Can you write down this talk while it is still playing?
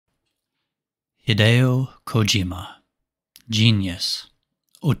Hideo Kojima. Genius.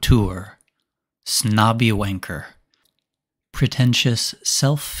 Auteur. Snobby wanker. Pretentious,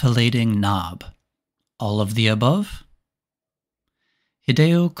 self-filleting knob. All of the above?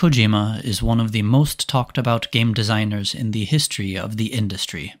 Hideo Kojima is one of the most talked about game designers in the history of the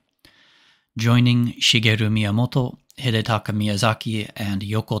industry. Joining Shigeru Miyamoto, Hidetaka Miyazaki, and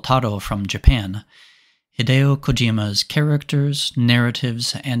Yoko Taro from Japan, Hideo Kojima's characters,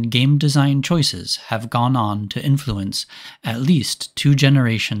 narratives, and game design choices have gone on to influence at least 2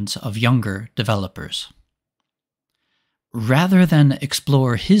 generations of younger developers. Rather than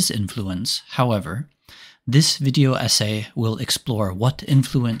explore his influence, however, this video essay will explore what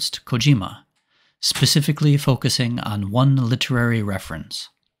influenced Kojima, specifically focusing on one literary reference: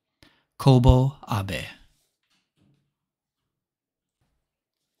 Kobo Abe.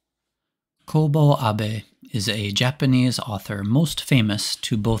 Kobo Abe is a Japanese author most famous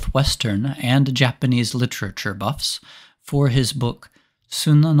to both Western and Japanese literature buffs for his book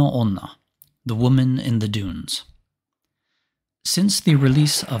Suna no Onna, The Woman in the Dunes. Since the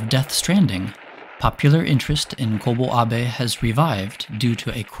release of Death Stranding, popular interest in Kobo Abe has revived due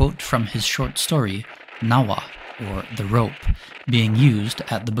to a quote from his short story Nawa, or The Rope, being used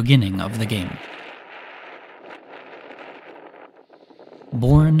at the beginning of the game.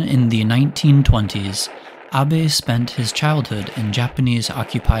 Born in the 1920s, Abe spent his childhood in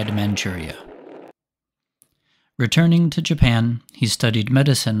Japanese-occupied Manchuria. Returning to Japan, he studied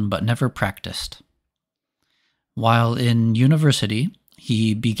medicine but never practiced. While in university,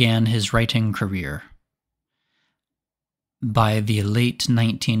 he began his writing career. By the late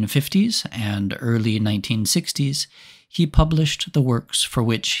 1950s and early 1960s, he published the works for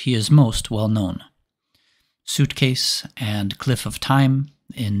which he is most well known: Suitcase and Cliff of Time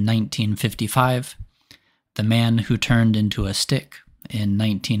in 1955, The Man Who Turned into a Stick in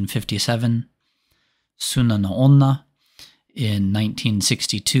 1957, Suna no Onna in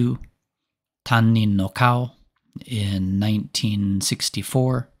 1962, Tannin no Kao in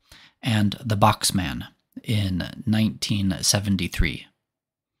 1964, and The Boxman in 1973.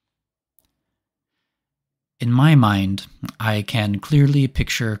 In my mind, I can clearly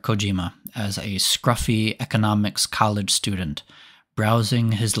picture Kojima as a scruffy economics college student,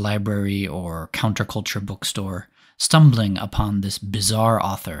 browsing his library or counterculture bookstore, stumbling upon this bizarre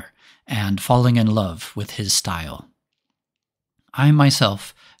author, and falling in love with his style. I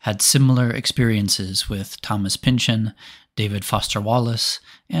myself had similar experiences with Thomas Pynchon, David Foster Wallace,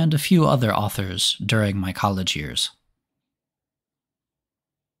 and a few other authors during my college years.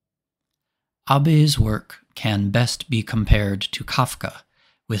 Abe's work can best be compared to Kafka,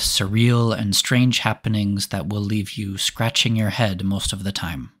 with surreal and strange happenings that will leave you scratching your head most of the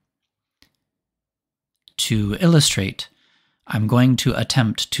time. To illustrate, I'm going to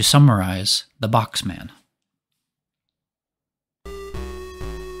attempt to summarize The Boxman.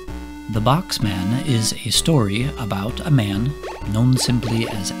 The Boxman is a story about a man known simply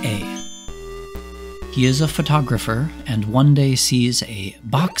as A. He is a photographer and one day sees a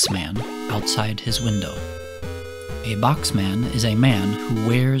boxman outside his window. A boxman is a man who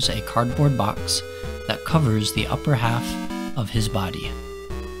wears a cardboard box that covers the upper half of his body.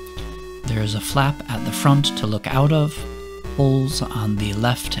 There is a flap at the front to look out of, holes on the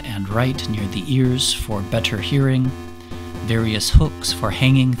left and right near the ears for better hearing, various hooks for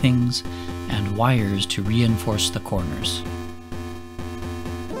hanging things, and wires to reinforce the corners.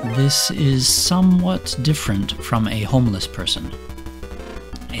 This is somewhat different from a homeless person.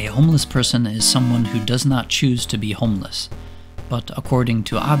 A homeless person is someone who does not choose to be homeless, but according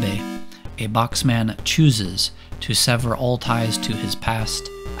to Abe, a boxman chooses to sever all ties to his past,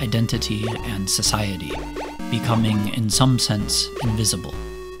 identity, and society, becoming, in some sense, invisible.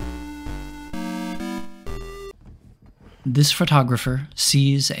 This photographer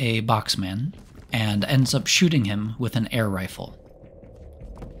sees a boxman and ends up shooting him with an air rifle.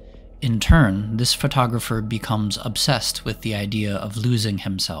 In turn, this photographer becomes obsessed with the idea of losing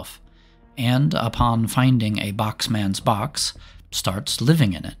himself, and upon finding a boxman's box, starts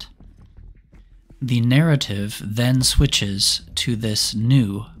living in it. The narrative then switches to this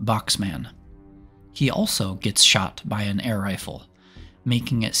new boxman. He also gets shot by an air rifle,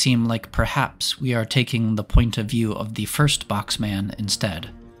 making it seem like perhaps we are taking the point of view of the first boxman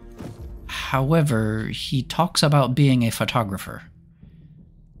instead. However, he talks about being a photographer.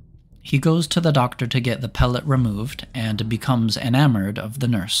 He goes to the doctor to get the pellet removed and becomes enamored of the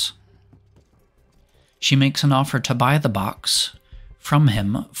nurse. She makes an offer to buy the box from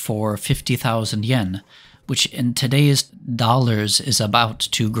him for 50,000 yen, which in today's dollars is about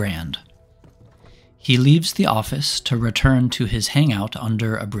 $2,000. He leaves the office to return to his hangout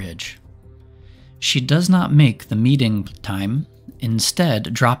under a bridge. She does not make the meeting time,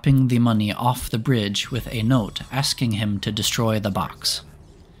 instead dropping the money off the bridge with a note asking him to destroy the box.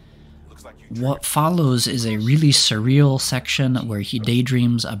 What follows is a really surreal section where he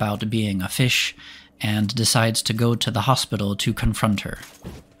daydreams about being a fish and decides to go to the hospital to confront her.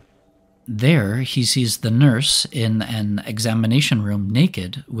 There, he sees the nurse in an examination room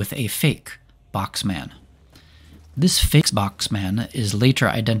naked with a fake boxman. This fake boxman is later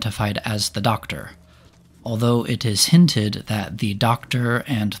identified as the doctor, although it is hinted that the doctor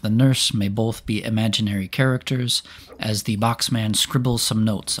and the nurse may both be imaginary characters, as the boxman scribbles some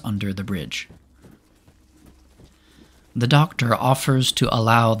notes under the bridge. The doctor offers to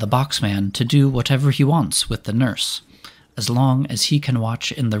allow the boxman to do whatever he wants with the nurse, as long as he can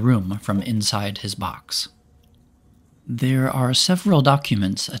watch in the room from inside his box. There are several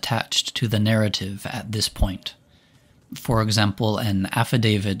documents attached to the narrative at this point. For example, an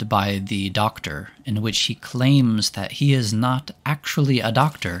affidavit by the doctor in which he claims that he is not actually a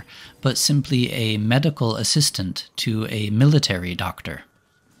doctor, but simply a medical assistant to a military doctor.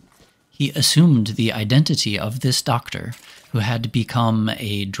 He assumed the identity of this doctor, who had become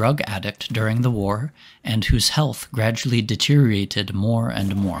a drug addict during the war and whose health gradually deteriorated more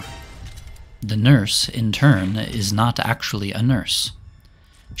and more. The nurse, in turn, is not actually a nurse.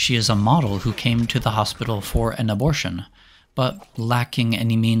 She is a model who came to the hospital for an abortion, but lacking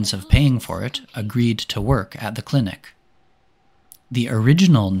any means of paying for it, agreed to work at the clinic. The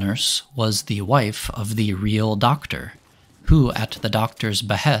original nurse was the wife of the real doctor, who, at the doctor's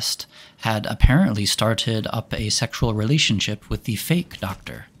behest, had apparently started up a sexual relationship with the fake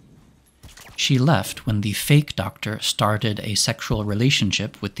doctor. She left when the fake doctor started a sexual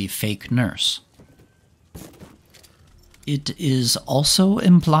relationship with the fake nurse. It is also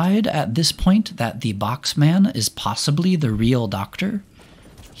implied at this point that the boxman is possibly the real doctor.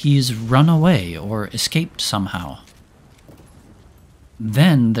 He's run away or escaped somehow.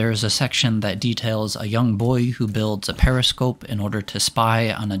 Then there's a section that details a young boy who builds a periscope in order to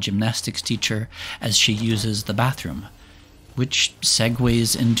spy on a gymnastics teacher as she uses the bathroom, which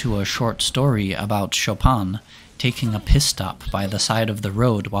segues into a short story about Chopin taking a piss stop by the side of the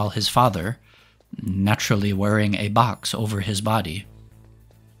road while his father, naturally wearing a box over his body,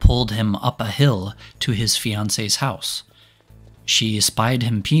 pulled him up a hill to his fiancée's house. She spied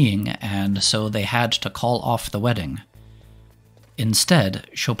him peeing, and so they had to call off the wedding. Instead,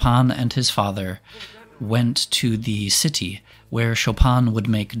 Chopin and his father went to the city, where Chopin would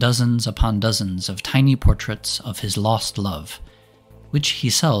make dozens upon dozens of tiny portraits of his lost love, which he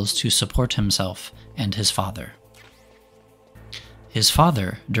sells to support himself and his father. His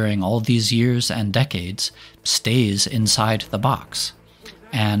father, during all these years and decades, stays inside the box,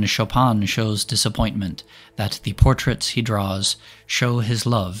 and Chopin shows disappointment that the portraits he draws show his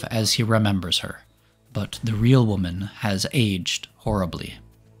love as he remembers her, but the real woman has aged horribly.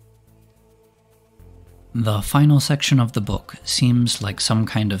 The final section of the book seems like some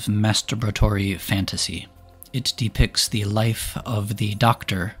kind of masturbatory fantasy. It depicts the life of the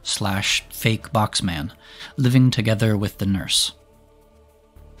doctor/fake boxman living together with the nurse.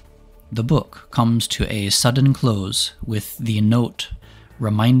 The book comes to a sudden close with the note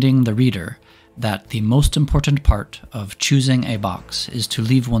reminding the reader that the most important part of choosing a box is to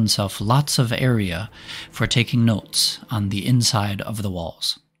leave oneself lots of area for taking notes on the inside of the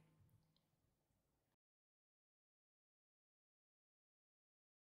walls.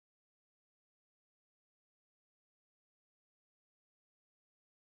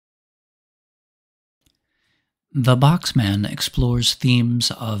 The Boxman explores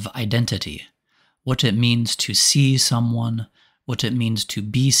themes of identity, what it means to see someone, what it means to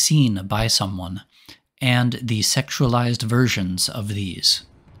be seen by someone, and the sexualized versions of these,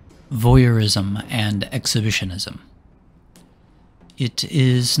 voyeurism and exhibitionism. It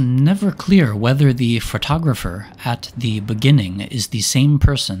is never clear whether the photographer at the beginning is the same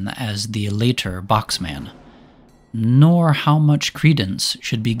person as the later Boxman, nor how much credence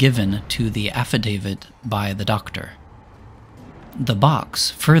should be given to the affidavit by the doctor. The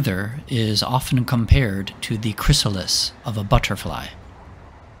box, further, is often compared to the chrysalis of a butterfly.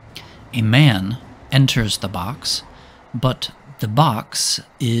 A man enters the box, but the box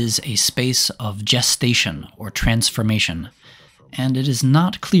is a space of gestation or transformation, and it is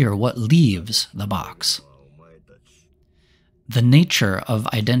not clear what leaves the box. The nature of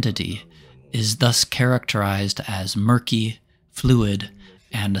identity is thus characterized as murky, fluid,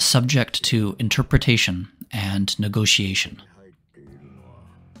 and subject to interpretation and negotiation.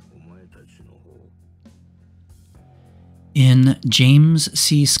 In James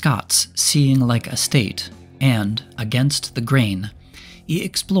C. Scott's Seeing Like a State, and Against the Grain, He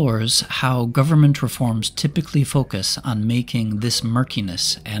explores how government reforms typically focus on making this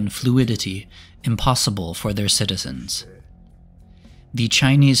murkiness and fluidity impossible for their citizens. The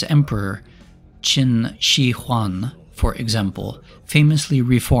Chinese Emperor Qin Shi Huang, for example, famously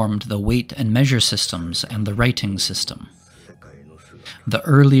reformed the weight and measure systems and the writing system. The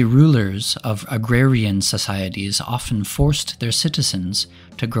early rulers of agrarian societies often forced their citizens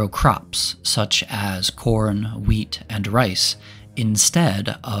to grow crops such as corn, wheat, and rice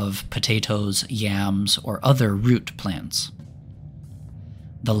instead of potatoes, yams, or other root plants.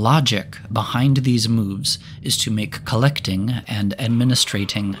 The logic behind these moves is to make collecting and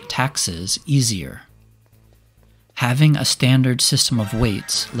administrating taxes easier. Having a standard system of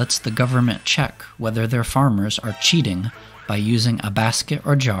weights lets the government check whether their farmers are cheating by using a basket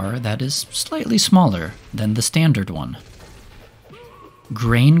or jar that is slightly smaller than the standard one.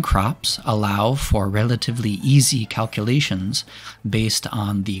 Grain crops allow for relatively easy calculations based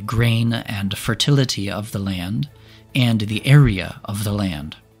on the grain and fertility of the land and the area of the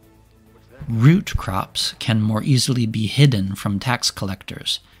land. Root crops can more easily be hidden from tax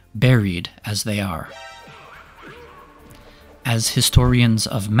collectors, buried as they are. As historians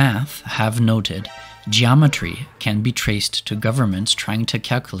of math have noted, geometry can be traced to governments trying to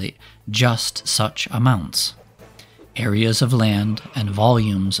calculate just such amounts: areas of land and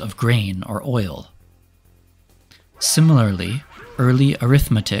volumes of grain or oil. Similarly, early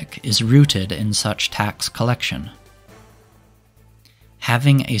arithmetic is rooted in such tax collection.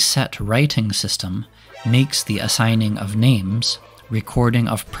 Having a set writing system makes the assigning of names, recording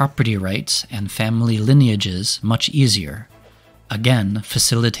of property rights, and family lineages much easier, again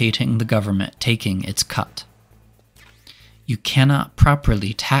facilitating the government taking its cut. You cannot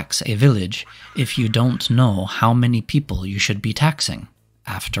properly tax a village if you don't know how many people you should be taxing,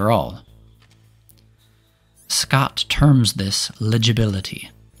 after all. Scott terms this legibility.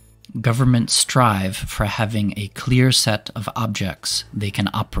 Governments strive for having a clear set of objects they can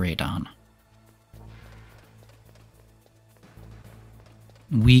operate on.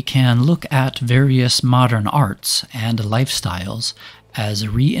 We can look at various modern arts and lifestyles as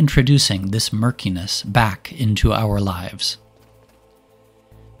reintroducing this murkiness back into our lives.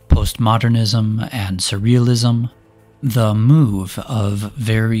 Postmodernism and surrealism, the move of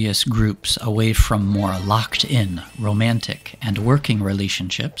various groups away from more locked-in romantic and working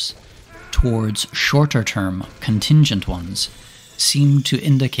relationships towards shorter-term contingent ones seem to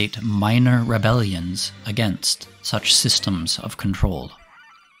indicate minor rebellions against such systems of control.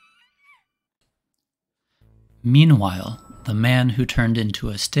 Meanwhile, The Man Who Turned Into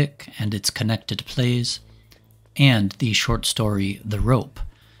a Stick and its connected plays, and the short story The Rope,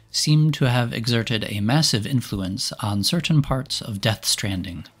 seem to have exerted a massive influence on certain parts of Death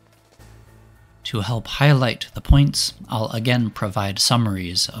Stranding. To help highlight the points, I'll again provide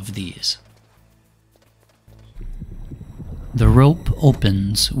summaries of these. The Rope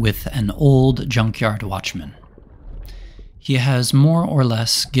opens with an old junkyard watchman. He has more or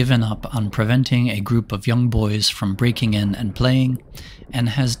less given up on preventing a group of young boys from breaking in and playing, and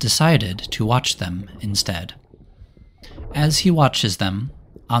has decided to watch them instead. As he watches them,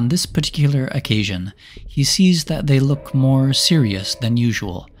 on this particular occasion, he sees that they look more serious than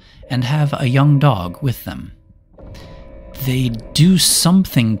usual, and have a young dog with them. They do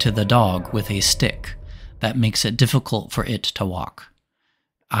something to the dog with a stick that makes it difficult for it to walk.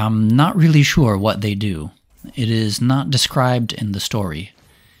 I'm not really sure what they do. It is not described in the story.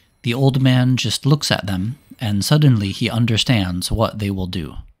 The old man just looks at them, and suddenly he understands what they will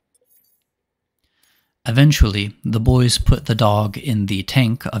do. Eventually, the boys put the dog in the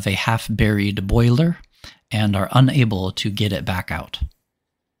tank of a half-buried boiler and are unable to get it back out.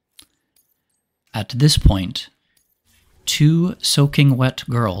 At this point, two soaking wet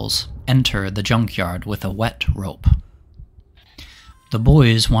girls enter the junkyard with a wet rope. The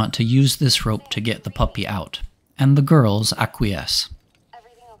boys want to use this rope to get the puppy out, and the girls acquiesce.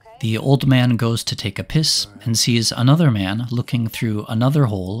 The old man goes to take a piss and sees another man looking through another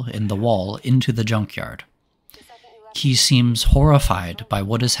hole in the wall into the junkyard. He seems horrified by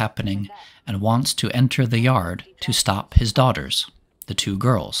what is happening and wants to enter the yard to stop his daughters, the two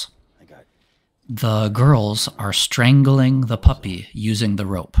girls. The girls are strangling the puppy using the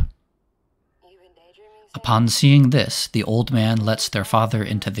rope. Upon seeing this, the old man lets their father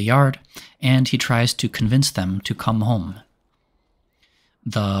into the yard, and he tries to convince them to come home.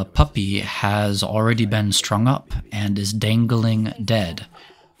 The puppy has already been strung up and is dangling dead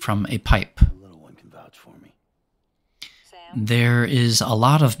from a pipe. There is a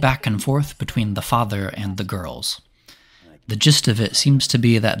lot of back and forth between the father and the girls. The gist of it seems to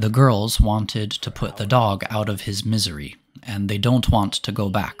be that the girls wanted to put the dog out of his misery, and they don't want to go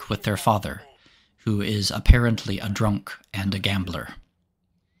back with their father, who is apparently a drunk and a gambler.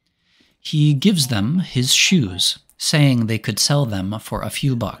 He gives them his shoes, saying they could sell them for a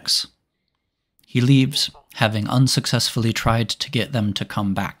few bucks. He leaves, having unsuccessfully tried to get them to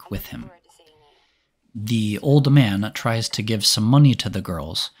come back with him. The old man tries to give some money to the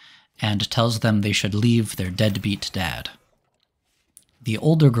girls and tells them they should leave their deadbeat dad. The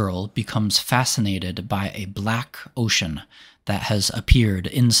older girl becomes fascinated by a black ocean that has appeared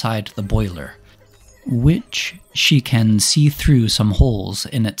inside the boiler, which she can see through some holes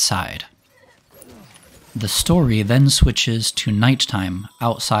in its side. The story then switches to nighttime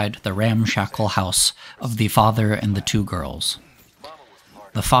outside the ramshackle house of the father and the two girls.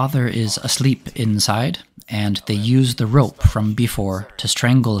 The father is asleep inside, and they use the rope from before to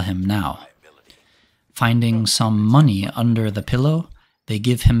strangle him now. Finding some money under the pillow, they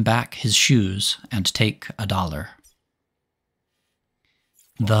give him back his shoes and take $1.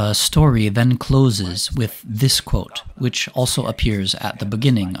 The story then closes with this quote, which also appears at the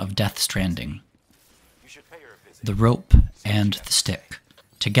beginning of Death Stranding. The rope and the stick,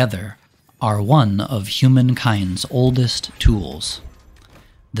 together, are one of humankind's oldest tools.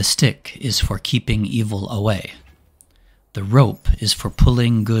 The stick is for keeping evil away. The rope is for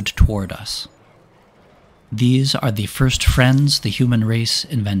pulling good toward us. These are the first friends the human race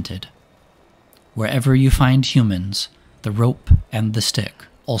invented. Wherever you find humans, the rope and the stick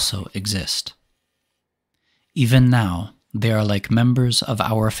also exist. Even now, they are like members of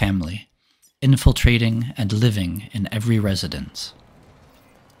our family, infiltrating and living in every residence.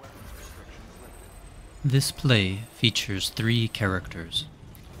 This play features 3 characters: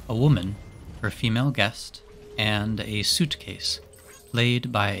 a woman, her female guest, and a suitcase,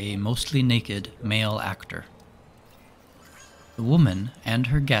 played by a mostly naked male actor. The woman and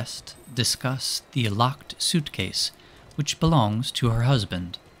her guest discuss the locked suitcase, which belongs to her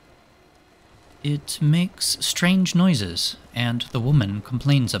husband. It makes strange noises, and the woman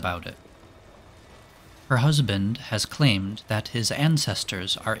complains about it. Her husband has claimed that his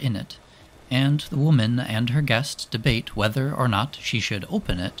ancestors are in it, and the woman and her guest debate whether or not she should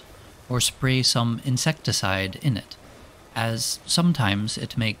open it or spray some insecticide in it, as sometimes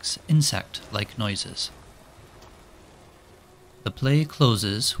it makes insect-like noises. The play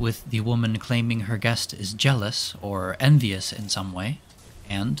closes with the woman claiming her guest is jealous or envious in some way,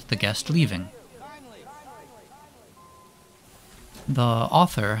 and the guest leaving. The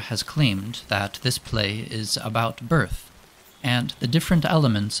author has claimed that this play is about birth, and the different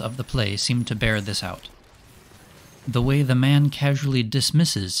elements of the play seem to bear this out. The way the man casually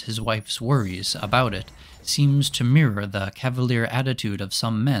dismisses his wife's worries about it seems to mirror the cavalier attitude of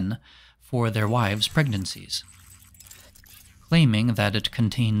some men for their wives' pregnancies. Claiming that it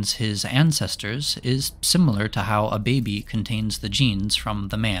contains his ancestors is similar to how a baby contains the genes from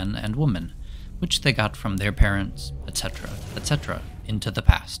the man and woman, which they got from their parents, etc., etc., into the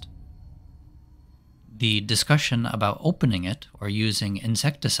past. The discussion about opening it or using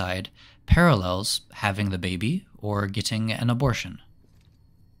insecticide parallels having the baby or getting an abortion.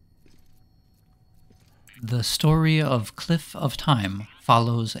 The story of Cliff of Time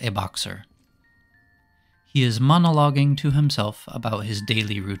follows a boxer. He is monologuing to himself about his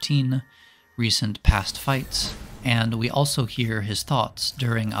daily routine, recent past fights, and we also hear his thoughts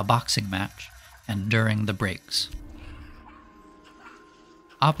during a boxing match and during the breaks.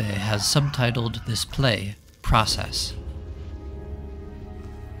 Abe has subtitled this play Process.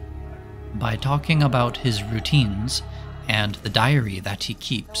 By talking about his routines and the diary that he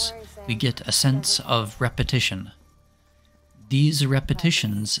keeps, we get a sense of repetition. These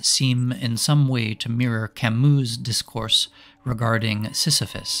repetitions seem in some way to mirror Camus' discourse regarding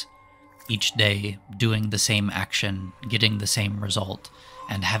Sisyphus, each day doing the same action, getting the same result,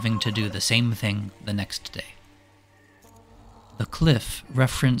 and having to do the same thing the next day. The cliff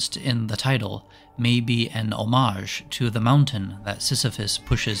referenced in the title may be an homage to the mountain that Sisyphus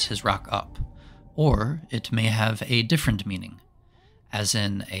pushes his rock up, or it may have a different meaning, as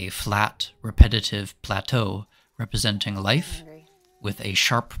in a flat, repetitive plateau representing life with a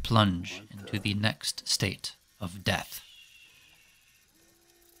sharp plunge into the next state of death.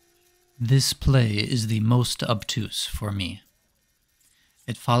 This play is the most obtuse for me.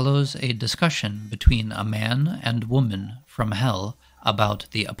 It follows a discussion between a man and woman from hell about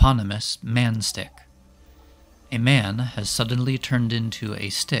the eponymous man stick. A man has suddenly turned into a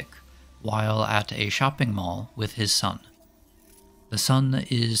stick while at a shopping mall with his son. The son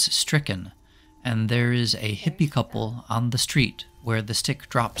is stricken, and there is a hippie couple on the street where the stick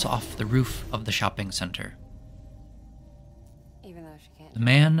drops off the roof of the shopping center. Even though she can't The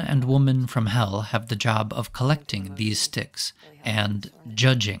man and woman from hell have the job of collecting these sticks and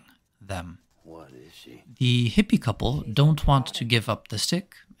judging them. The hippie couple don't want to give up the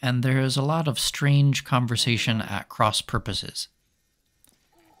stick, and there is a lot of strange conversation at cross purposes.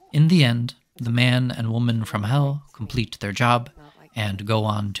 In the end, the man and woman from hell complete their job and go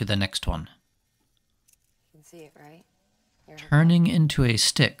on to the next one. Turning into a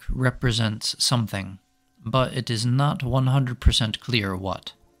stick represents something, but it is not 100% clear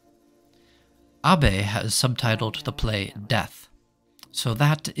what. Abe has subtitled the play Death, so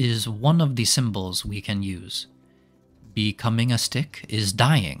that is one of the symbols we can use. Becoming a stick is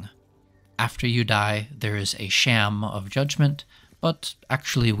dying. After you die, there is a sham of judgment, but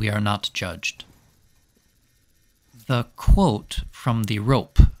actually we are not judged. The quote from the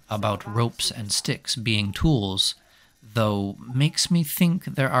rope about ropes and sticks being tools, though, makes me think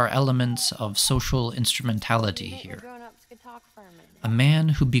there are elements of social instrumentality here. A man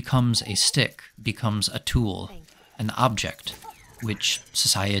who becomes a stick becomes a tool, an object, which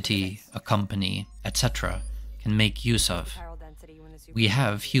society, a company, etc. can make use of. We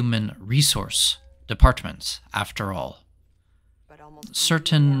have human resource departments, after all.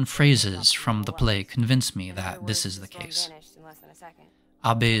 Certain phrases from the play convince me that this is the case.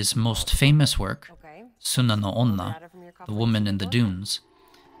 Abe's most famous work, Suna no Onna, The Woman in the Dunes,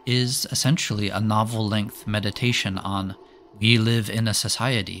 is essentially a novel-length meditation on "we live in a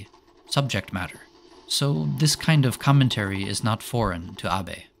society" subject matter, so this kind of commentary is not foreign to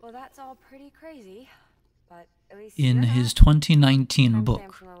Abe. Well, that's all pretty crazy, but at least in his 2019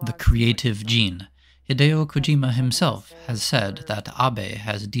 book, The Creative Gene, Hideo Kojima himself has said that Abe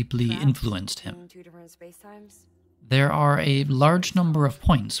has deeply influenced him. There are a large number of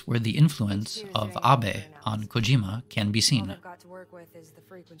points where the influence of Abe on Kojima can be seen.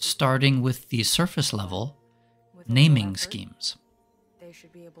 Starting with the surface level, naming schemes.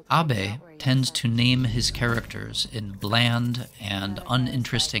 Abe tends to name his characters in bland and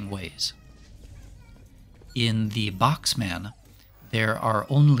uninteresting ways. In The Boxman, there are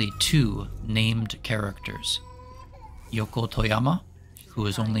only 2 named characters. Yoko Toyama, who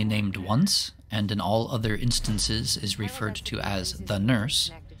is only named once, and in all other instances is referred to as the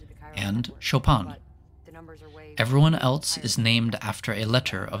nurse, and Chopin. Everyone else is named after a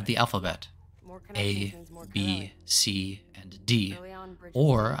letter of the alphabet, A, B, C, and D,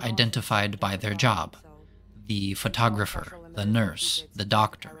 or identified by their job, the photographer, the nurse, the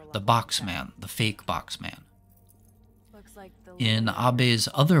doctor, the boxman, the fake boxman. In Abe's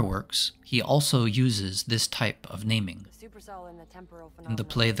other works, he also uses this type of naming. In the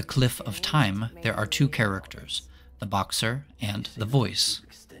play The Cliff of Time, there are 2 characters, the boxer and the voice.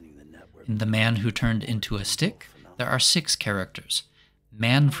 In The Man Who Turned into a Stick, there are 6 characters,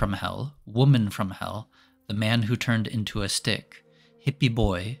 man from hell, woman from hell, the man who turned into a stick, hippie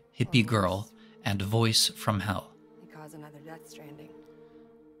boy, hippie girl, and voice from hell.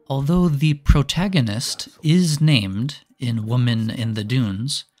 Although the protagonist is named in Woman in the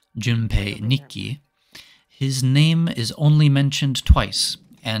Dunes, Junpei Nikki, his name is only mentioned twice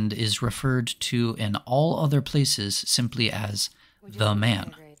and is referred to in all other places simply as the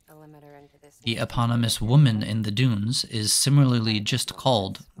man. The eponymous Woman in the Dunes is similarly just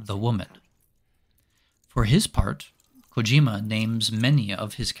called the woman. For his part, Kojima names many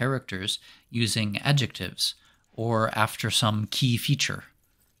of his characters using adjectives or after some key feature.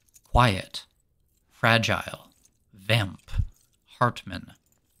 Quiet, fragile, vamp, Hartman,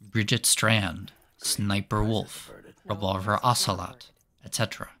 Bridget Strand, Sniper Wolf, Revolver Ocelot,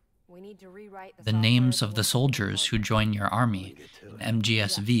 etc. The names of the soldiers who join your army in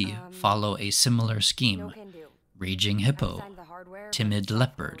MGSV follow a similar scheme: Raging Hippo, Timid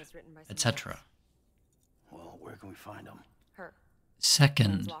Leopard, etc.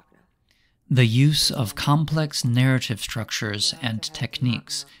 Second, the use of complex narrative structures and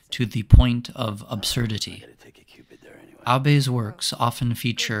techniques to the point of absurdity. Abe's works often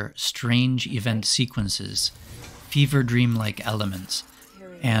feature strange event sequences, fever dream-like elements,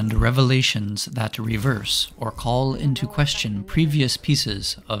 and revelations that reverse or call into question previous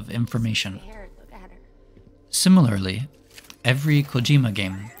pieces of information. Similarly, every Kojima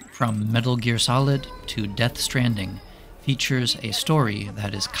game, from Metal Gear Solid to Death Stranding, features a story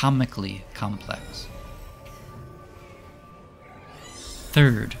that is comically complex.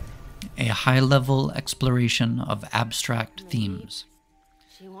 Third, a high-level exploration of abstract themes.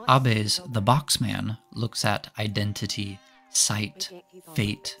 Abe's The Boxman looks at identity, sight,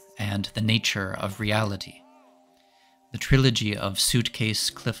 fate, and the nature of reality. The trilogy of Suitcase,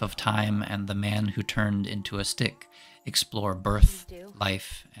 Cliff of Time, and The Man Who Turned into a Stick explore birth, Do?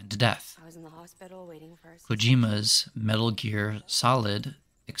 life, and death. I was in the hospital waiting for Kojima's Metal Gear Solid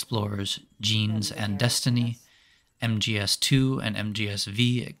explores genes and destiny. MGS2 and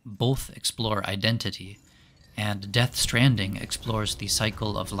MGS-V both explore identity, and Death Stranding explores the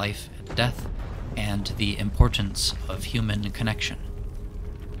cycle of life and death and the importance of human connection.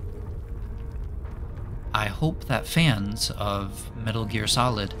 I hope that fans of Metal Gear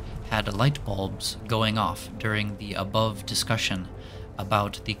Solid had light bulbs going off during the above discussion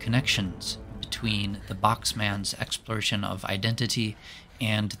about the connections between the Boxman's exploration of identity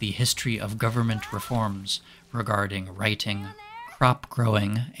and the history of government reforms regarding writing, crop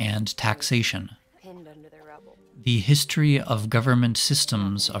growing, and taxation. pinned under the rubble. The history of government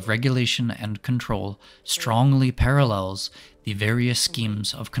systems of regulation and control strongly parallels the various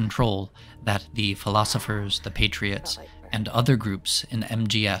schemes of control that the philosophers, the patriots, and other groups in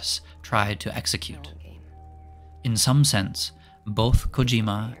MGS tried to execute. In some sense, both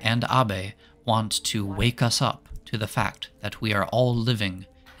Kojima and Abe want to wake us up to the fact that we are all living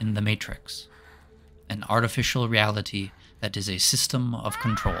in the Matrix, an artificial reality that is a system of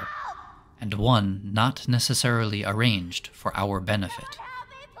control, and one not necessarily arranged for our benefit.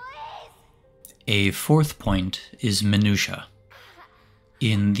 A fourth point is minutia.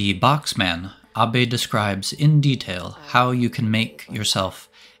 In The Boxman, Abe describes in detail how you can make yourself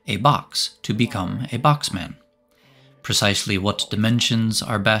a box to become a boxman. Precisely what dimensions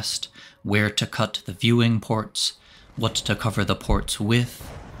are best, where to cut the viewing ports, what to cover the ports with,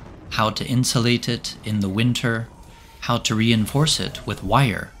 how to insulate it in the winter, how to reinforce it with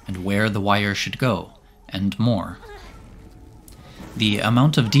wire and where the wire should go, and more. The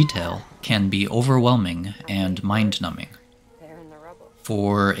amount of detail can be overwhelming and mind-numbing. There in the rubble.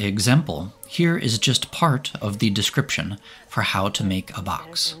 For example, here is just part of the description for how to make a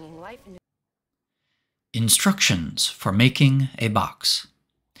box. Bringing life into Instructions for making a box.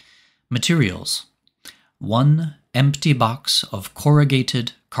 Materials: 1 empty box of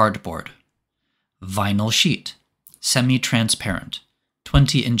corrugated cardboard. Vinyl sheet, semi-transparent,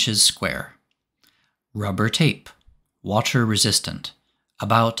 20 inches square. Rubber tape, water resistant,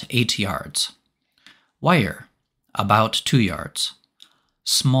 about 8 yards. Wire, about 2 yards.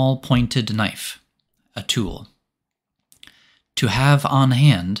 Small pointed knife, a tool. To have on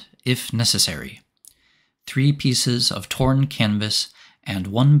hand, if necessary, 3 pieces of torn canvas and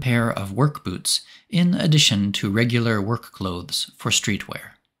 1 pair of work boots in addition to regular work clothes for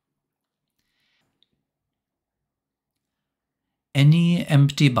streetwear. Any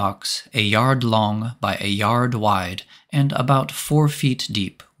empty box a yard long by a yard wide and about 4 feet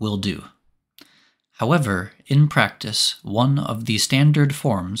deep will do. However, in practice, one of the standard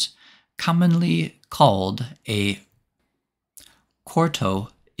forms, commonly called a quarto,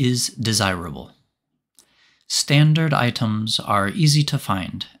 is desirable. Standard items are easy to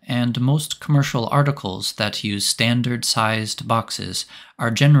find, and most commercial articles that use standard-sized boxes are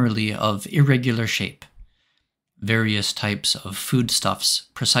generally of irregular shape. Various types of foodstuffs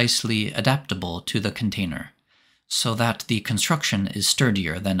precisely adaptable to the container, so that the construction is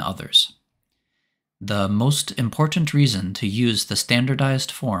sturdier than others. The most important reason to use the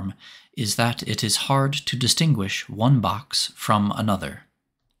standardized form is that it is hard to distinguish one box from another.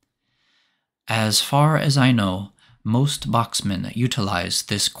 As far as I know, most boxmen utilize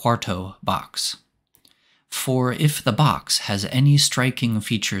this quarto box. For if the box has any striking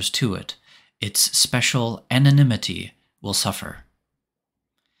features to it, its special anonymity will suffer.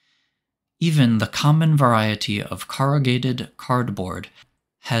 Even the common variety of corrugated cardboard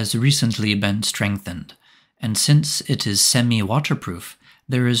has recently been strengthened, and since it is semi-waterproof,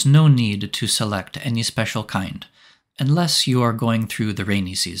 there is no need to select any special kind, unless you are going through the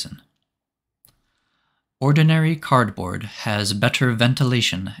rainy season. Ordinary cardboard has better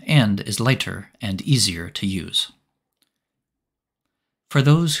ventilation and is lighter and easier to use. For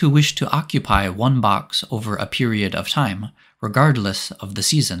those who wish to occupy one box over a period of time, regardless of the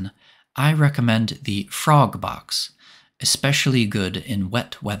season, I recommend the frog box, especially good in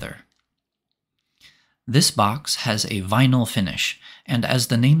wet weather. This box has a vinyl finish, and as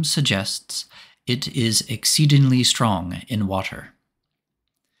the name suggests, it is exceedingly strong in water.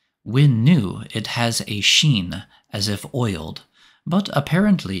 When new, it has a sheen as if oiled, but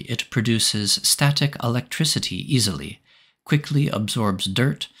apparently it produces static electricity easily, quickly absorbs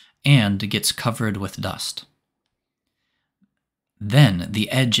dirt, and gets covered with dust. Then the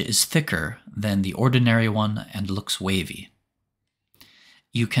edge is thicker than the ordinary one and looks wavy.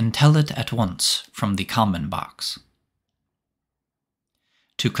 You can tell it at once from the common box.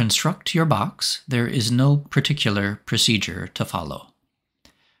 To construct your box, there is no particular procedure to follow.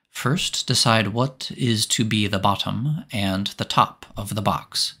 First, decide what is to be the bottom and the top of the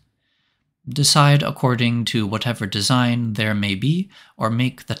box. Decide according to whatever design there may be, or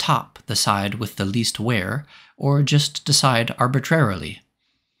make the top the side with the least wear, or just decide arbitrarily.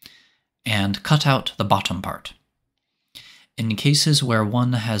 And cut out the bottom part. In cases where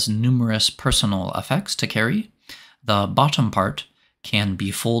one has numerous personal effects to carry, the bottom part can be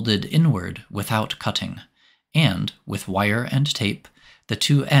folded inward without cutting, and with wire and tape, the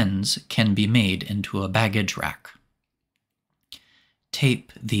two ends can be made into a baggage rack.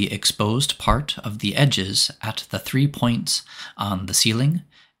 Tape the exposed part of the edges at the 3 points on the ceiling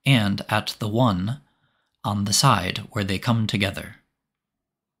and at the one on the side where they come together.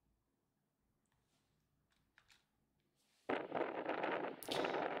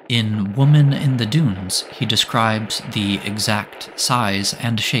 In Woman in the Dunes, he describes the exact size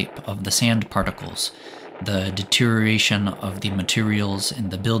and shape of the sand particles, the deterioration of the materials in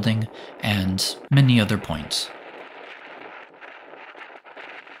the building, and many other points.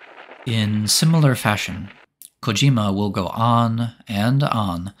 In similar fashion, Kojima will go on and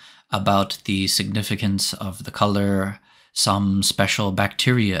on about the significance of the color some special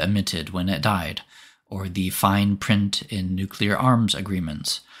bacteria emitted when it died, or the fine print in nuclear arms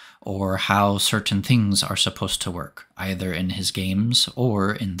agreements, or how certain things are supposed to work, either in his games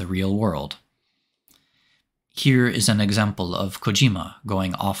or in the real world. Here is an example of Kojima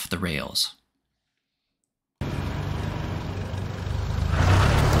going off the rails.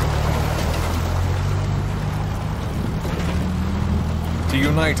 To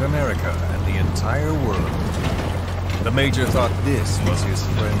unite America and the entire world. The Major thought this was his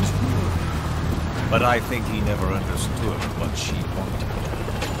friend's rule, but I think he never understood what she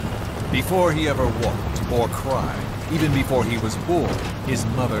wanted. Before he ever walked or cried, even before he was born, his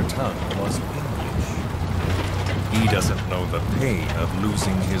mother tongue was English. He doesn't know the pain of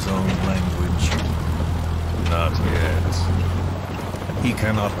losing his own language. Not yet. He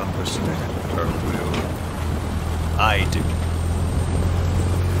cannot understand her will. I do.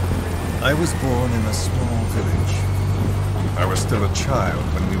 I was born in a small village. I was still a child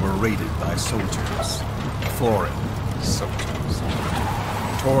when we were raided by soldiers. Foreign soldiers.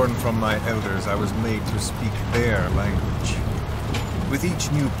 Torn from my elders, I was made to speak their language. With each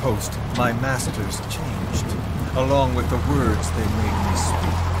new post, my masters changed, along with the words they made me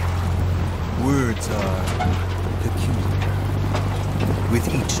speak. Words are peculiar. With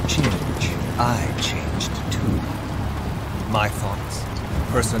each change, I changed too. My thoughts,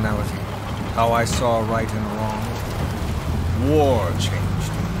 personality, how I saw right and wrong. War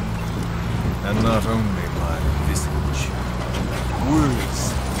changed me, and not only my visage.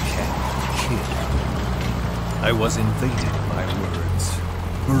 Words can kill. I was invaded by words,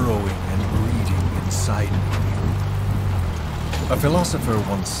 burrowing and breeding inside me. A philosopher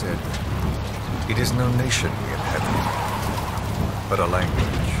once said, "It is no nation we inhabit, but a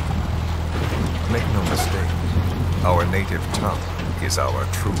language." Make no mistake, our native tongue is our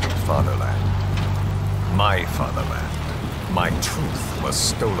true fatherland. My fatherland, my truth was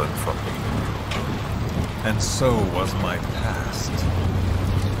stolen from me. And so was my past.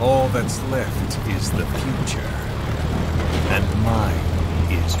 All that's left is the future. And mine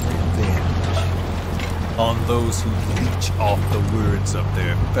is revenge. On those who leech off the words of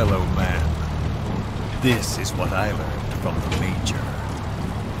their fellow man. This is what I learned from the Major.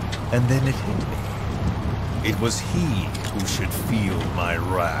 And then it hit me. It was he who should feel my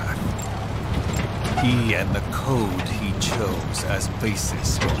wrath. He and the code he chose as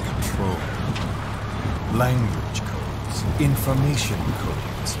basis for control. Language codes, information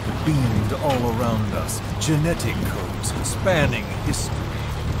codes, beamed all around us, genetic codes spanning history.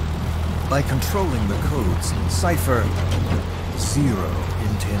 By controlling the codes, Cypher Zero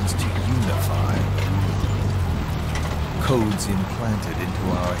intends to unify the world. Codes implanted into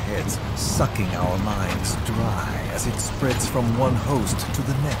our heads, sucking our minds dry as it spreads from one host to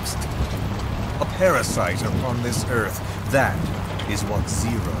the next. A parasite upon this earth, that is what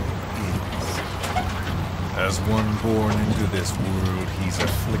Zero is. As one born into this world he's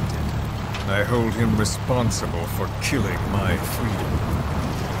afflicted, I hold him responsible for killing my freedom.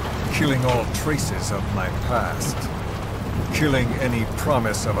 Killing all traces of my past. Killing any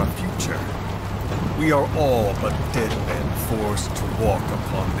promise of a future. We are all but dead men forced to walk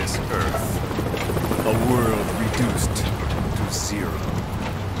upon this earth. A world reduced to zero.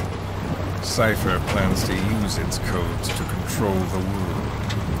 Cypher plans to use its codes to control the world.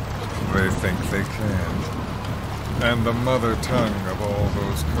 They think they can. And the mother tongue of all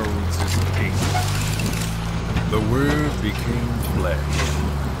those codes is English. The word became flesh.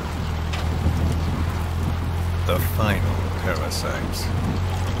 The final parasite.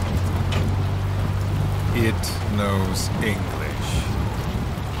 It knows English.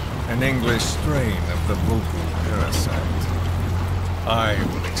 An English strain of the vocal parasite. I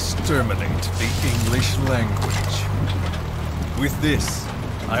will exterminate the English language. With this,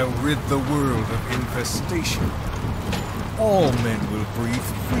 I'll rid the world of infestation. All men will breathe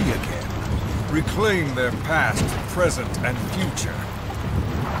free again, reclaim their past, present, and future.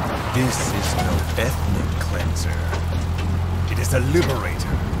 This is no ethnic cleanser. It is a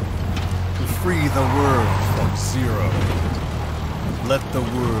liberator. To free the world from zero. Let the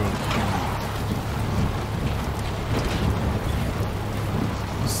world be.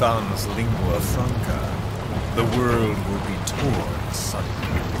 Sans lingua franca, the world will be torn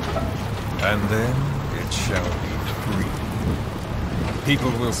suddenly. And then it shall be free.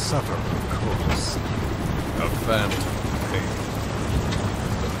 People will suffer, of course. A phantom pain.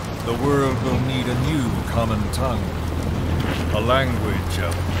 The world will need a new common tongue. A language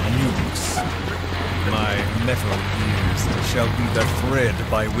of mutes. My metal ears shall be the thread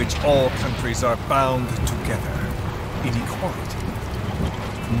by which all countries are bound together in equality.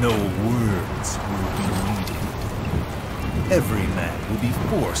 No words will be needed. Every man will be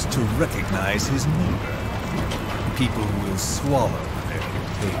forced to recognize his neighbor. People will swallow their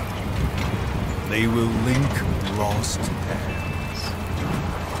pain. They will link lost hands.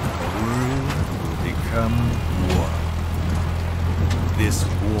 The world will become one. This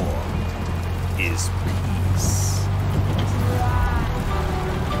war is peace.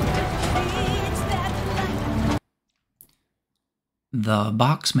 The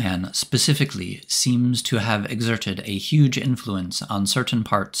Boxman specifically seems to have exerted a huge influence on certain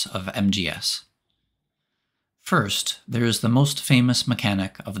parts of MGS. First, there is the most famous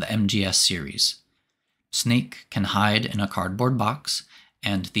mechanic of the MGS series. Snake can hide in a cardboard box,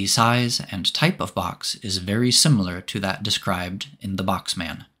 and the size and type of box is very similar to that described in the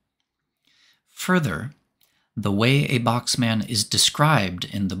Boxman. Further, the way a Boxman is described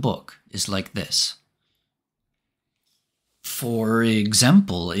in the book is like this. For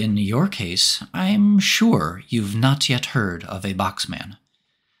example, in your case, I'm sure you've not yet heard of a Boxman.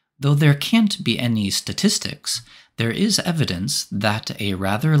 Though there can't be any statistics, there is evidence that a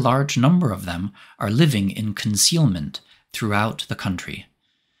rather large number of them are living in concealment throughout the country.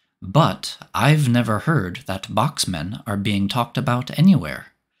 But I've never heard that Boxmen are being talked about anywhere.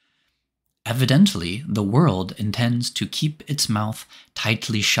 Evidently, the world intends to keep its mouth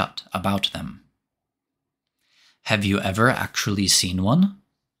tightly shut about them. Have you ever actually seen one?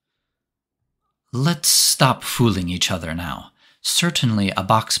 Let's stop fooling each other now. Certainly a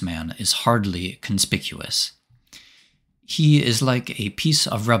Boxman is hardly conspicuous. He is like a piece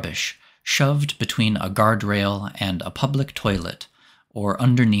of rubbish shoved between a guardrail and a public toilet, or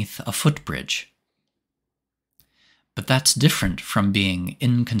underneath a footbridge. But that's different from being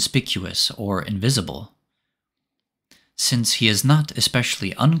inconspicuous or invisible. Since he is not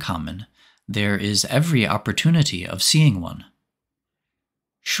especially uncommon, there is every opportunity of seeing one.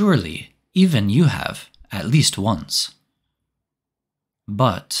 Surely, even you have, at least once.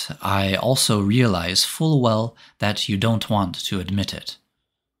 But I also realize full well that you don't want to admit it.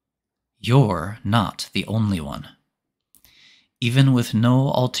 You're not the only one. Even with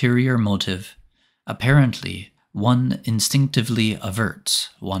no ulterior motive, apparently one instinctively averts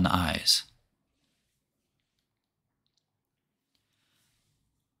one's eyes.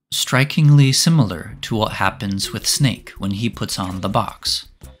 Strikingly similar to what happens with Snake when he puts on the box.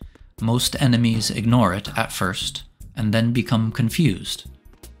 Most enemies ignore it at first, and then become confused.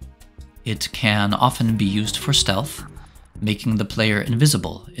 It can often be used for stealth, making the player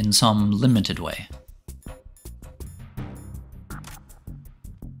invisible in some limited way.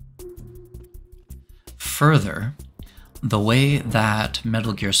 Further, the way that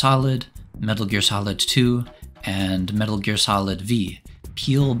Metal Gear Solid, Metal Gear Solid 2, and Metal Gear Solid V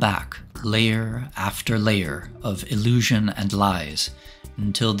peel back layer after layer of illusion and lies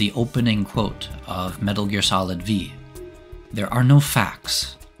until the opening quote of Metal Gear Solid V, "There are no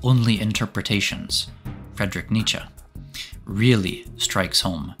facts, only interpretations," Friedrich Nietzsche, really strikes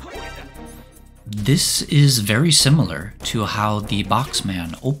home. This is very similar to how the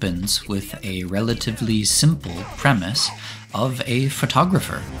Boxman opens with a relatively simple premise of a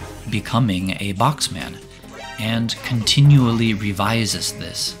photographer becoming a Boxman, and continually revises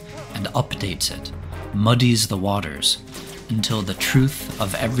this and updates it, muddies the waters, until the truth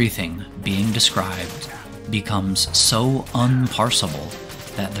of everything being described becomes so unparsable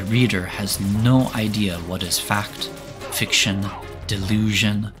that the reader has no idea what is fact, fiction,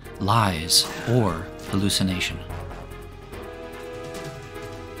 delusion, lies, or hallucination.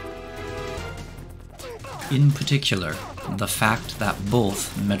 In particular, the fact that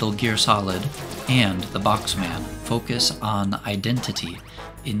both Metal Gear Solid and the Boxman focus on identity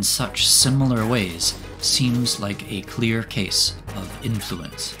in such similar ways seems like a clear case of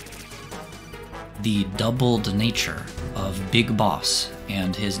influence. The doubled nature of Big Boss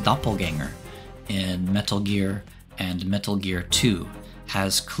and his doppelganger in Metal Gear and Metal Gear 2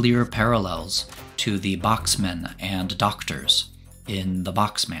 has clear parallels to the Boxmen and Doctors in The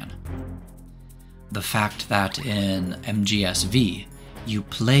Boxman. The fact that in MGSV you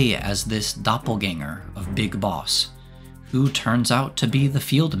play as this doppelganger of Big Boss, who turns out to be the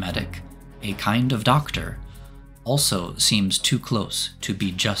field medic, a kind of doctor, also seems too close to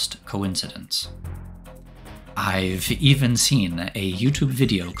be just coincidence. I've even seen a YouTube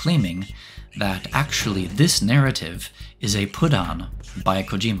video claiming that actually this narrative is a put-on by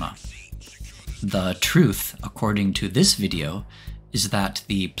Kojima. The truth, according to this video, is that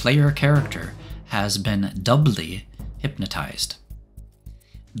the player character has been doubly hypnotized.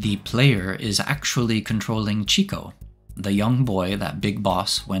 The player is actually controlling Chico, the young boy that Big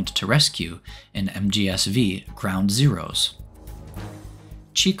Boss went to rescue in MGSV Ground Zeroes.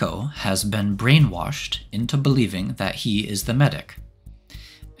 Chico has been brainwashed into believing that he is the medic,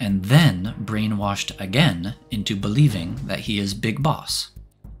 and then brainwashed again into believing that he is Big Boss.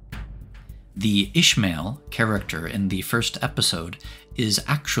 The Ishmael character in the first episode is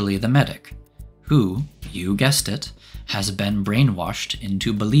actually the medic, who, you guessed it, has been brainwashed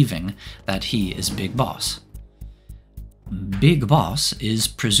into believing that he is Big Boss. Big Boss is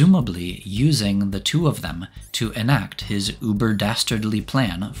presumably using the two of them to enact his uber-dastardly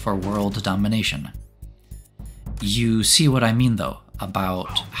plan for world domination. You see what I mean, though,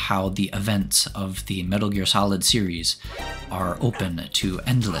 about how the events of the Metal Gear Solid series are open to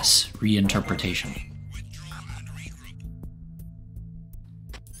endless reinterpretation.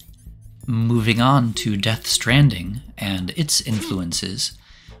 Moving on to Death Stranding and its influences,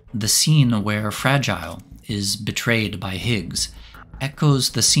 the scene where Fragile is betrayed by Higgs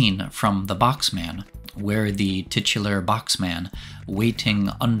echoes the scene from The Boxman, where the titular Boxman waiting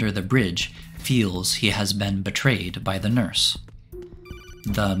under the bridge feels he has been betrayed by the nurse.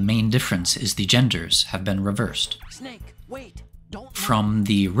 The main difference is the genders have been reversed. Snake, wait. From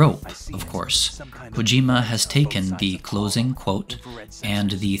the rope, of course, Kojima has taken the closing quote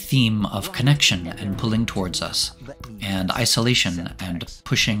and the theme of connection and pulling towards us, and isolation and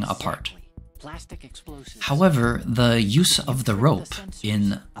pushing apart. However, the use of the rope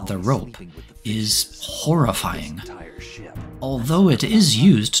in The Rope is horrifying. Although it is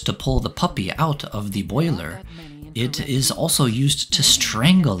used to pull the puppy out of the boiler, it is also used to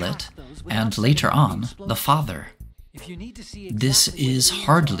strangle it, and later on, the father. This is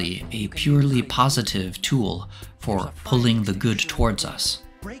hardly a purely positive tool for pulling the good towards us.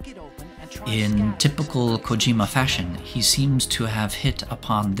 In typical Kojima fashion, he seems to have hit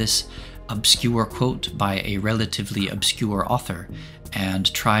upon this obscure quote by a relatively obscure author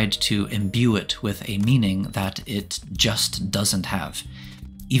and tried to imbue it with a meaning that it just doesn't have,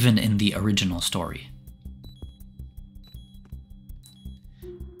 even in the original story.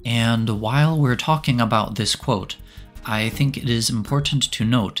 And while we're talking about this quote, I think it is important to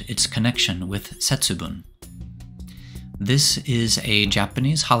note its connection with Setsubun. This is a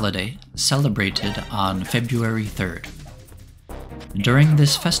Japanese holiday celebrated on February 3rd. During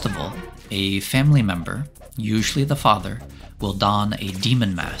this festival, a family member, usually the father, will don a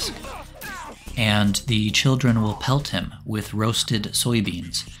demon mask, and the children will pelt him with roasted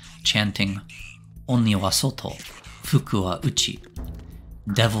soybeans, chanting, "Oni wa soto, fuku wa uchi,"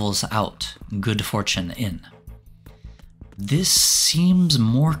 devils out, good fortune in. This seems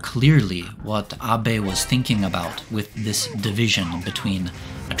more clearly what Abe was thinking about with this division between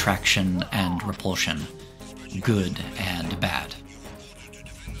attraction and repulsion, good and bad.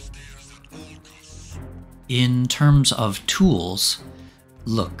 In terms of tools,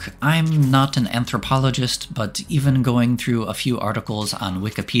 look, I'm not an anthropologist, but even going through a few articles on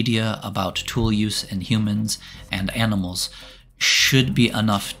Wikipedia about tool use in humans and animals should be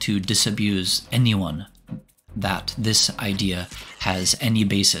enough to disabuse anyone that this idea has any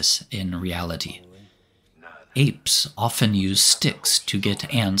basis in reality. Apes often use sticks to get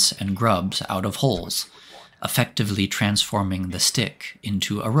ants and grubs out of holes, effectively transforming the stick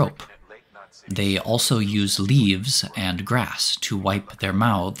into a rope. They also use leaves and grass to wipe their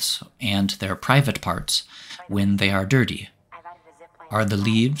mouths and their private parts when they are dirty. Are the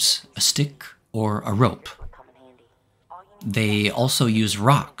leaves a stick or a rope? They also use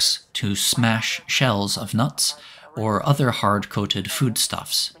rocks to smash shells of nuts or other hard-coated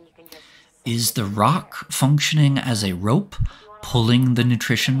foodstuffs. Is the rock functioning as a rope, pulling the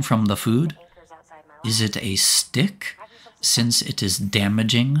nutrition from the food? Is it a stick, since it is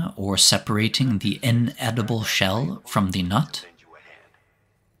damaging or separating the inedible shell from the nut.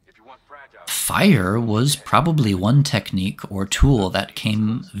 Fire was probably one technique or tool that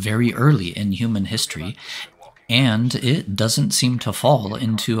came very early in human history, and it doesn't seem to fall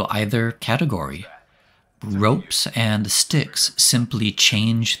into either category. Ropes and sticks simply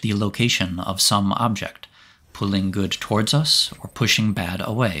change the location of some object, pulling good towards us or pushing bad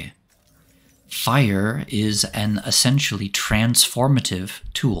away. Fire is an essentially transformative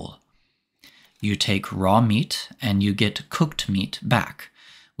tool. You take raw meat and you get cooked meat back,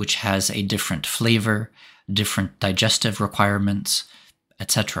 which has a different flavor, different digestive requirements,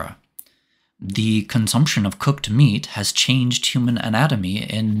 etc. The consumption of cooked meat has changed human anatomy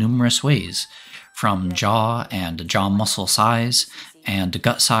in numerous ways, from jaw and jaw muscle size, and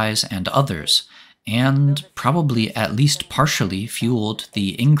gut size, and others, and probably at least partially fueled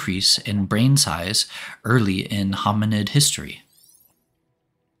the increase in brain size early in hominid history.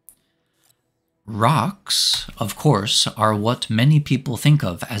 Rocks, of course, are what many people think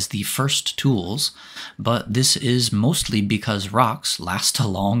of as the first tools, but this is mostly because rocks last a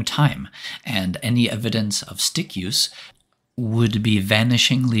long time, and any evidence of stick use would be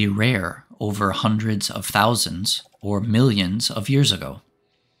vanishingly rare over hundreds of thousands or millions of years ago.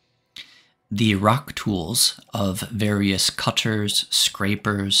 The rock tools of various cutters,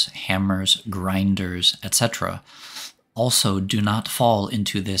 scrapers, hammers, grinders, etc. also do not fall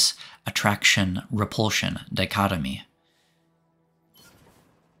into this attraction-repulsion dichotomy.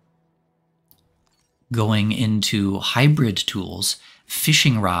 Going into hybrid tools,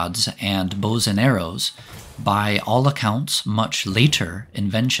 fishing rods and bows and arrows, by all accounts much later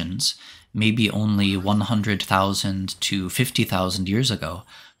inventions, maybe only 100,000 to 50,000 years ago,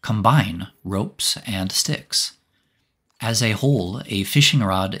 combine ropes and sticks. As a whole, a fishing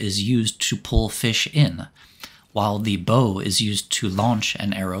rod is used to pull fish in, while the bow is used to launch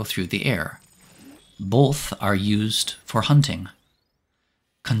an arrow through the air. Both are used for hunting.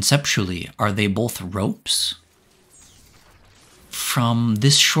 Conceptually, are they both ropes? From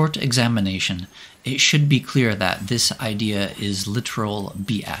this short examination, it should be clear that this idea is literal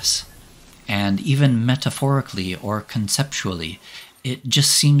BS, and even metaphorically or conceptually, it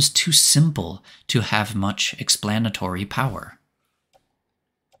just seems too simple to have much explanatory power.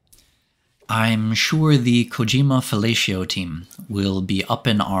 I'm sure the Kojima Fellatio team will be up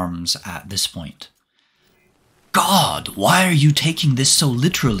in arms at this point. God, why are you taking this so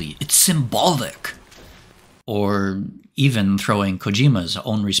literally? It's symbolic! Or even throwing Kojima's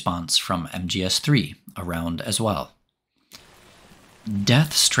own response from MGS3 around as well.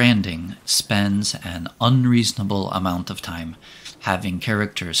 Death Stranding spends an unreasonable amount of time having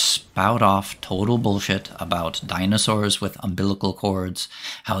characters spout off total bullshit about dinosaurs with umbilical cords,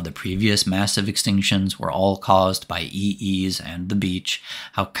 how the previous massive extinctions were all caused by EEs and the beach,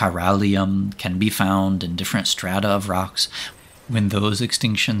 how chiralium can be found in different strata of rocks when those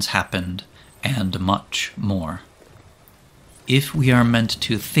extinctions happened, and much more. If we are meant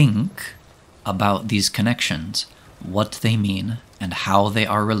to think about these connections, what they mean, and how they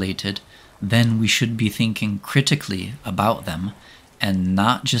are related, then we should be thinking critically about them and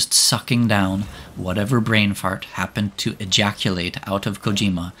not just sucking down whatever brain fart happened to ejaculate out of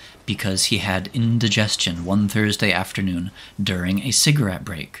Kojima because he had indigestion one Thursday afternoon during a cigarette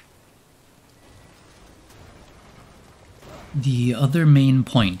break. The other main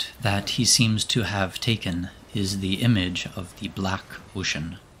point that he seems to have taken is the image of the Black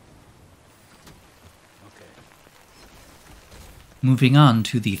Ocean. Moving on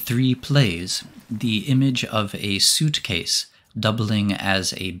to the three plays, the image of a suitcase doubling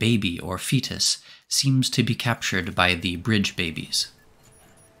as a baby or fetus seems to be captured by the bridge babies.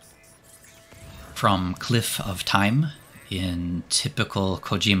 From Cliff of Time, in typical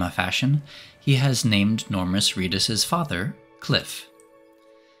Kojima fashion, he has named Normus Reedus' father Cliff.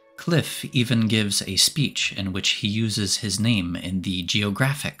 Cliff even gives a speech in which he uses his name in the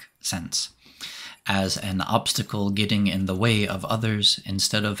geographic sense, as an obstacle getting in the way of others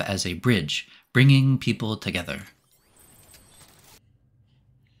instead of as a bridge, bringing people together.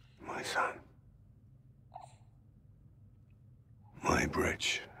 My son. My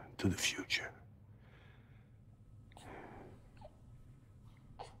bridge to the future.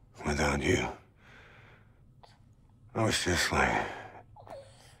 Without you, I was just like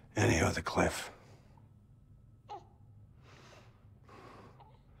any other Cliff. A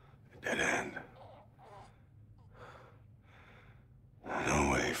dead end.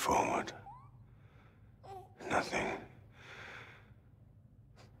 No way forward. Nothing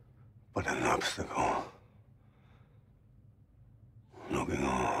but an obstacle. Looking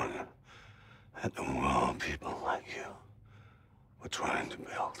on at the world people like you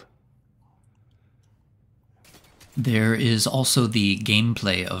child. There is also the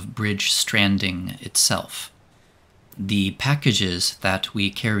gameplay of bridge stranding itself. The packages that we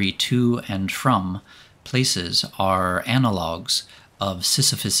carry to and from places are analogs of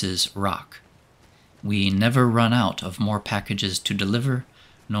Sisyphus's rock. We never run out of more packages to deliver,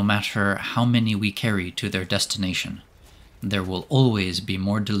 no matter how many we carry to their destination. There will always be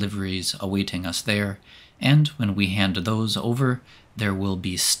more deliveries awaiting us there, and when we hand those over, there will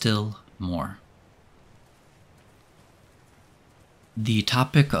be still more. The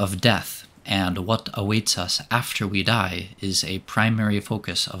topic of death and what awaits us after we die is a primary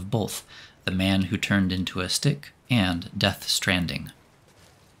focus of both The Man Who Turned into a Stick and Death Stranding.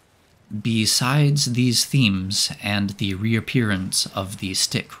 Besides these themes and the reappearance of the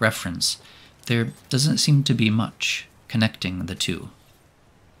stick reference, there doesn't seem to be much connecting the two.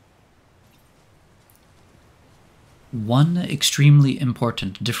 One extremely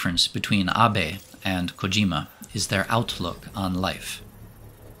important difference between Abe and Kojima is their outlook on life.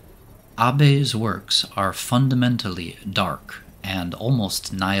 Abe's works are fundamentally dark and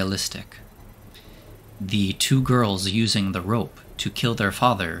almost nihilistic. The two girls using the rope to kill their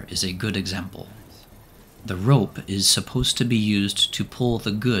father is a good example. The rope is supposed to be used to pull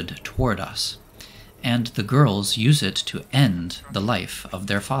the good toward us, and the girls use it to end the life of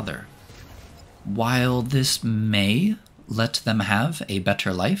their father. While this may let them have a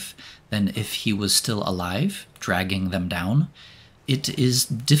better life than if he was still alive, dragging them down, it is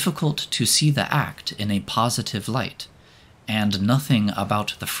difficult to see the act in a positive light, and nothing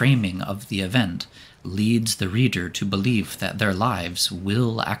about the framing of the event leads the reader to believe that their lives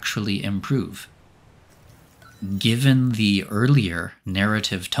will actually improve. Given the earlier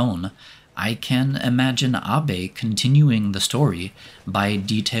narrative tone, I can imagine Abe continuing the story by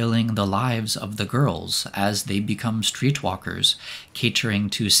detailing the lives of the girls as they become streetwalkers, catering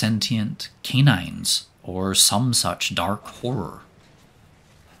to sentient canines, or some such dark horror.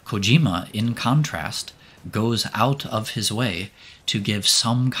 Kojima, in contrast, goes out of his way to give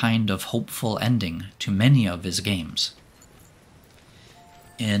some kind of hopeful ending to many of his games.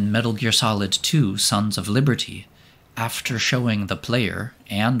 In Metal Gear Solid 2: Sons of Liberty, after showing the player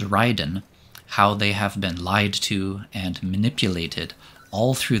and Raiden how they have been lied to and manipulated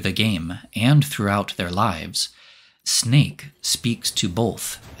all through the game and throughout their lives, Snake speaks to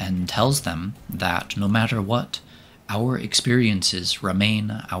both and tells them that no matter what, our experiences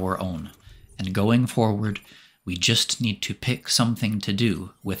remain our own, and going forward, we just need to pick something to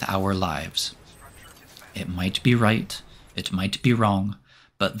do with our lives. It might be right, it might be wrong,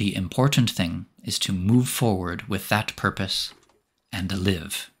 but the important thing is to move forward with that purpose and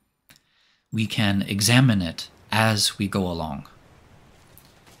live. We can examine it as we go along.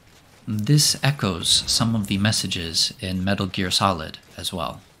 This echoes some of the messages in Metal Gear Solid as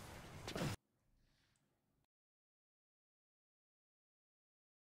well.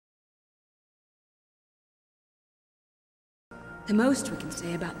 The most we can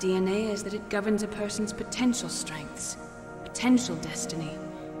say about DNA is that it governs a person's potential strengths, potential destiny.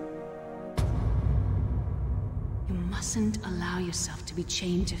 You mustn't allow yourself to be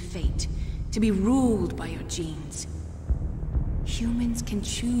chained to fate, to be ruled by your genes. Humans can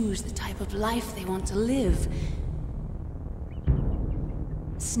choose the type of life they want to live.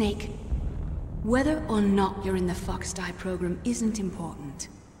 Snake, whether or not you're in the Fox-Die program isn't important.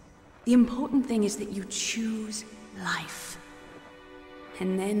 The important thing is that you choose life.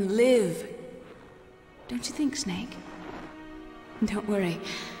 And then live. Don't you think, Snake? Don't worry.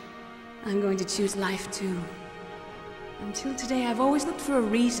 I'm going to choose life too. Until today, I've always looked for a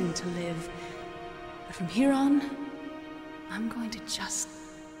reason to live. But from here on, I'm going to just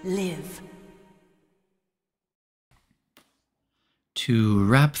live. To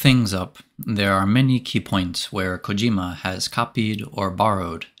wrap things up, there are many key points where Kojima has copied or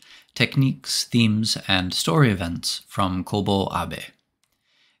borrowed techniques, themes, and story events from Kobo Abe.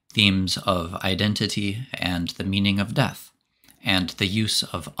 Themes of identity and the meaning of death, and the use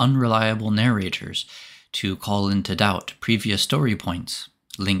of unreliable narrators to call into doubt previous story points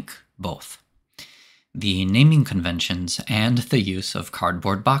link both. The naming conventions and the use of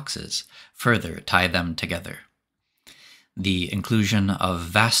cardboard boxes further tie them together. The inclusion of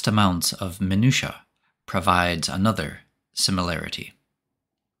vast amounts of minutia provides another similarity.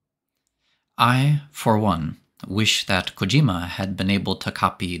 I, for one, wish that Kojima had been able to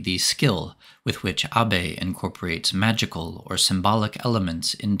copy the skill with which Abe incorporates magical or symbolic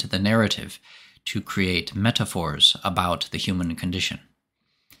elements into the narrative to create metaphors about the human condition.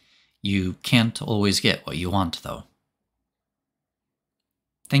 You can't always get what you want, though.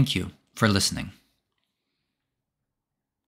 Thank you for listening.